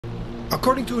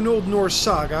According to an old Norse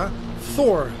saga,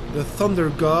 Thor, the thunder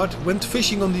god, went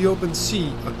fishing on the open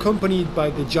sea, accompanied by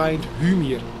the giant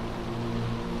Hymir.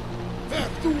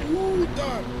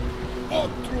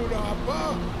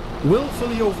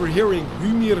 Willfully overhearing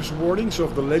Hymir's warnings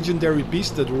of the legendary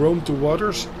beast that roamed the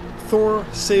waters, Thor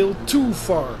sailed too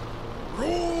far.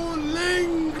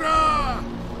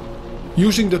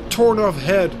 Using the torn-off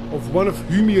head of one of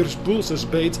Hymir's bulls as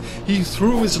bait, he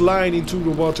threw his line into the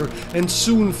water and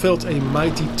soon felt a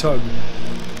mighty tug.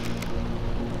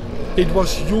 It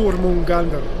was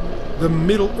Jórmungandr, the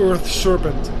Middle-earth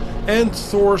serpent, and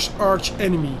Thor's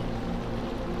arch-enemy.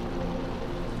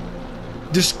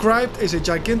 Described as a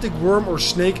gigantic worm or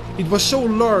snake, it was so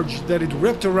large that it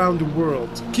wrapped around the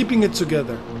world, keeping it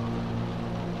together.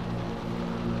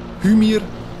 Hymir,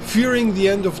 fearing the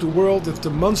end of the world if the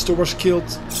monster was killed,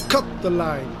 cut the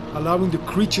line, allowing the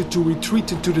creature to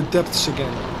retreat into the depths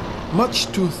again, much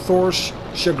to Thor's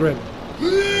chagrin.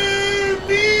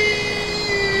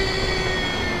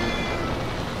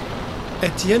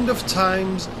 At the end of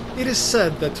times, it is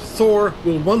said that Thor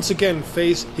will once again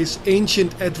face his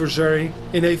ancient adversary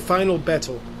in a final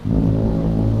battle.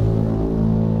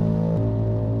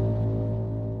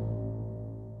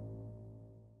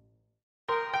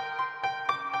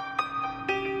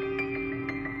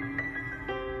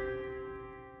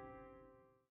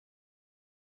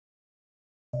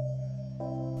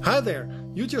 Hi there,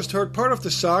 you just heard part of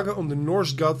the saga on the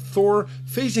Norse god Thor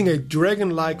facing a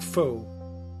dragon-like foe.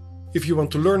 If you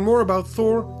want to learn more about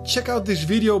Thor, check out this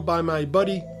video by my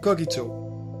buddy Kogito.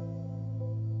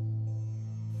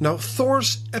 Now,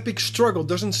 Thor's epic struggle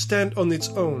doesn't stand on its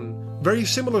own. Very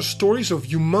similar stories of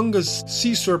humongous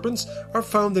sea serpents are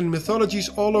found in mythologies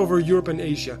all over Europe and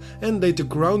Asia, and laid the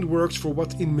groundworks for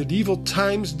what in medieval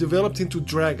times developed into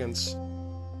dragons.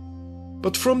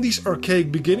 But from these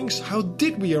archaic beginnings, how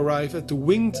did we arrive at the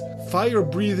winged,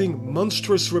 fire-breathing,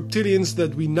 monstrous reptilians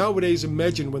that we nowadays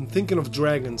imagine when thinking of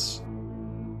dragons?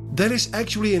 That is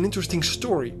actually an interesting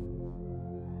story.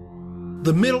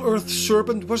 The Middle-earth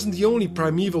serpent wasn't the only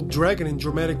primeval dragon in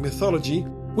Germanic mythology,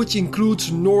 which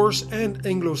includes Norse and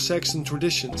Anglo-Saxon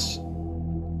traditions.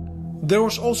 There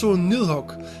was also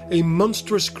Nidhogg, a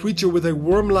monstrous creature with a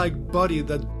worm-like body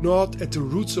that gnawed at the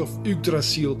roots of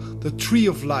Yggdrasil, the tree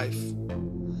of life.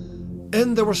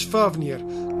 And there was Fafnir,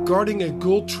 guarding a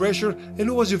gold treasure and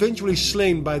who was eventually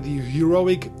slain by the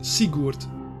heroic Sigurd.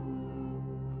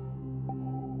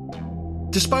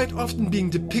 Despite often being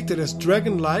depicted as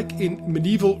dragon-like in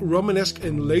medieval Romanesque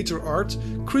and later art,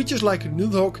 creatures like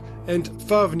Nidhogg and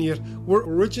Fafnir were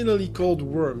originally called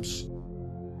worms.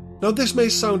 Now this may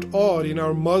sound odd in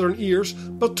our modern ears,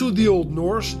 but to the Old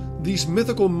Norse, these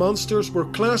mythical monsters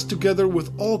were classed together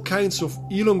with all kinds of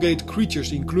elongate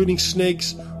creatures, including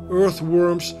snakes,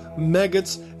 earthworms,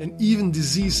 maggots, and even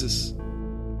diseases.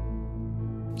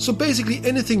 So basically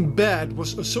anything bad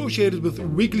was associated with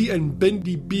wiggly and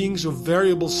bendy beings of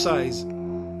variable size,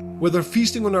 whether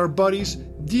feasting on our bodies,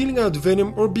 dealing out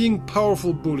venom, or being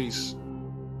powerful bullies.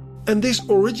 And this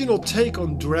original take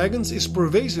on dragons is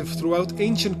pervasive throughout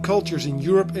ancient cultures in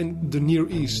Europe and the Near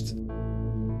East.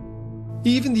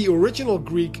 Even the original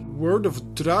Greek word of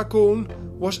drakon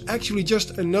was actually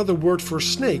just another word for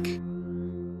snake.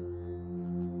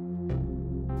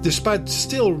 Despite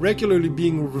still regularly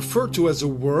being referred to as a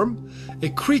worm, a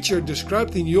creature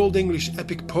described in the Old English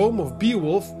epic poem of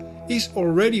Beowulf is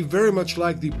already very much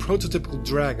like the prototypical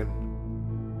dragon.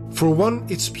 For one,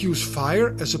 it spews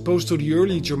fire as opposed to the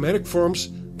early Germanic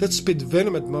forms that spit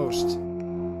venom at most.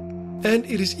 And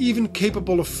it is even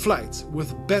capable of flight,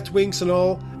 with bat wings and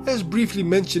all, as briefly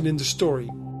mentioned in the story.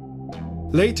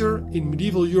 Later, in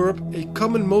medieval Europe, a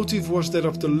common motif was that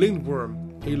of the lindworm,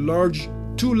 a large,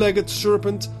 two-legged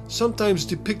serpent, sometimes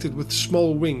depicted with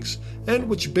small wings, and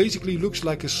which basically looks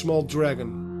like a small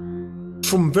dragon.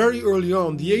 From very early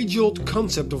on, the age-old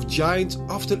concept of giant,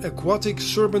 often aquatic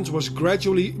serpents was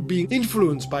gradually being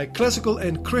influenced by classical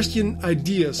and Christian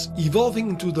ideas, evolving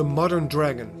into the modern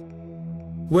dragon.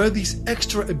 Where these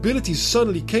extra abilities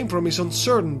suddenly came from is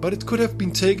uncertain, but it could have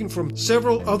been taken from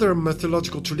several other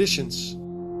mythological traditions.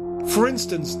 For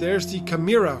instance, there's the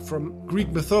chimera from Greek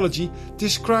mythology,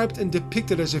 described and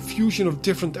depicted as a fusion of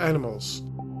different animals.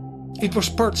 It was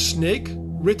part snake,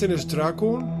 written as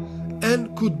drakon,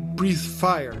 and could breathe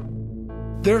fire.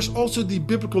 There's also the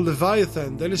biblical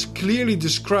Leviathan that is clearly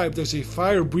described as a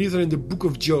fire breather in the book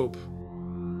of Job.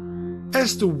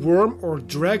 As the worm or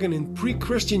dragon in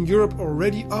pre-Christian Europe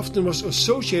already often was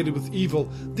associated with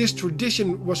evil, this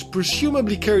tradition was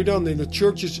presumably carried on in the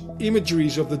church's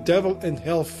imageries of the devil and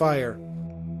hellfire.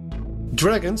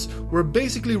 Dragons were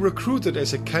basically recruited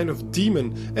as a kind of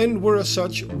demon and were as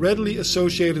such readily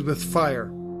associated with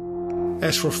fire.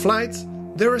 As for flight,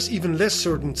 there is even less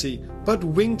certainty, but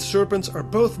winged serpents are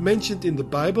both mentioned in the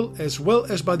Bible as well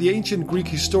as by the ancient Greek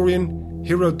historian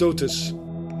Herodotus.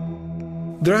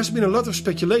 There has been a lot of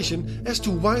speculation as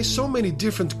to why so many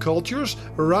different cultures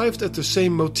arrived at the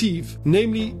same motif,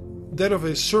 namely that of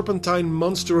a serpentine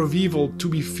monster of evil to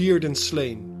be feared and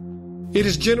slain. It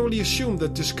is generally assumed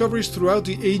that discoveries throughout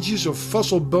the ages of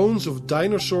fossil bones of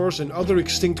dinosaurs and other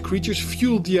extinct creatures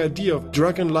fueled the idea of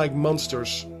dragon-like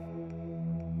monsters.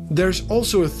 There is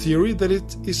also a theory that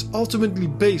it is ultimately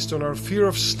based on our fear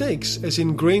of snakes as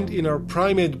ingrained in our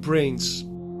primate brains.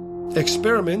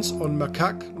 Experiments on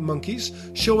macaque monkeys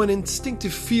show an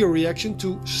instinctive fear reaction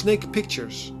to snake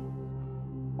pictures.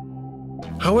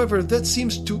 However, that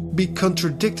seems to be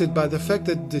contradicted by the fact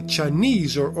that the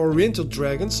Chinese or Oriental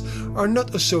dragons are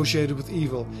not associated with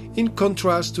evil, in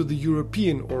contrast to the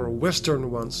European or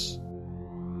Western ones.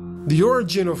 The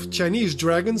origin of Chinese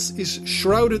dragons is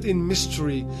shrouded in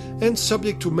mystery and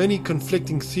subject to many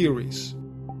conflicting theories.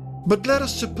 But let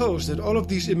us suppose that all of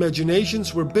these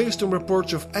imaginations were based on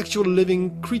reports of actual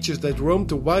living creatures that roamed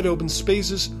the wide open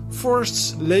spaces,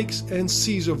 forests, lakes and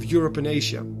seas of Europe and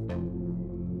Asia.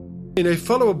 In a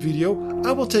follow-up video,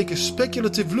 I will take a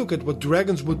speculative look at what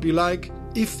dragons would be like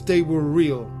if they were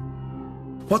real.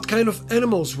 What kind of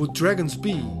animals would dragons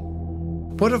be?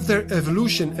 What of their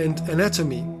evolution and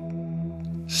anatomy?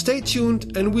 Stay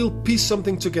tuned and we'll piece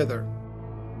something together.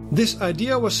 This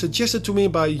idea was suggested to me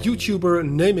by YouTuber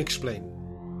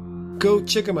NameExplain. Go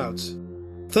check him out.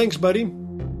 Thanks, buddy.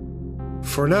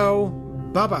 For now,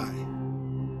 bye-bye.